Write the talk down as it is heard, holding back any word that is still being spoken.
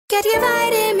Get your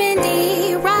vitamin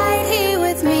D right here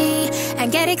with me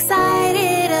and get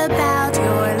excited about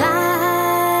your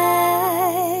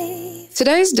life.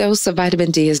 Today's dose of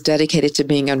vitamin D is dedicated to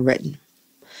being unwritten.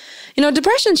 You know,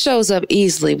 depression shows up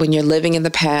easily when you're living in the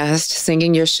past,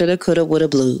 singing your shoulda, coulda, woulda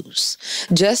blues.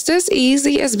 Just as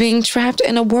easy as being trapped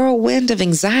in a whirlwind of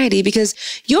anxiety because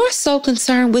you're so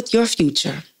concerned with your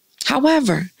future.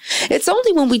 However, it's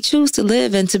only when we choose to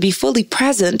live and to be fully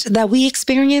present that we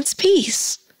experience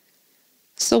peace.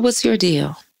 So what's your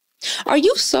deal? Are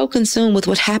you so consumed with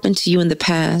what happened to you in the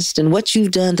past and what you've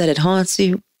done that it haunts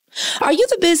you? Are you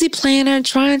the busy planner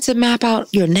trying to map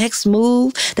out your next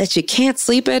move that you can't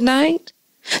sleep at night?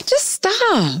 Just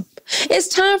stop. It's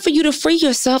time for you to free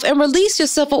yourself and release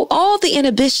yourself of all the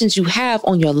inhibitions you have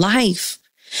on your life.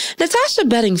 Nastasha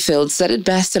Bedingfield said it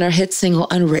best in her hit single,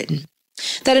 Unwritten,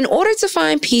 that in order to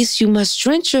find peace, you must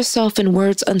drench yourself in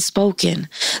words unspoken.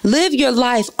 Live your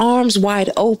life arms wide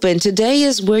open. Today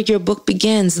is where your book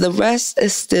begins. The rest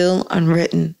is still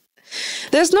unwritten.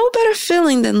 There's no better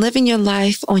feeling than living your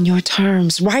life on your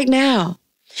terms right now.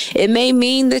 It may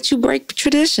mean that you break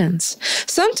traditions.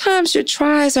 Sometimes your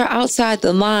tries are outside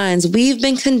the lines. We've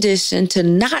been conditioned to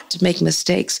not make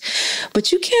mistakes,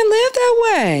 but you can't live that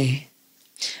way.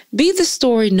 Be the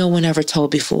story no one ever told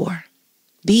before.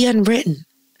 Be unwritten.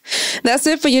 That's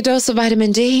it for your dose of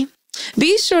vitamin D.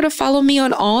 Be sure to follow me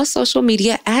on all social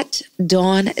media at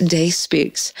 @DawnDai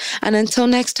Speaks. And until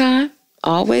next time,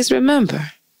 always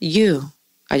remember, you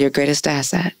are your greatest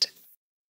asset.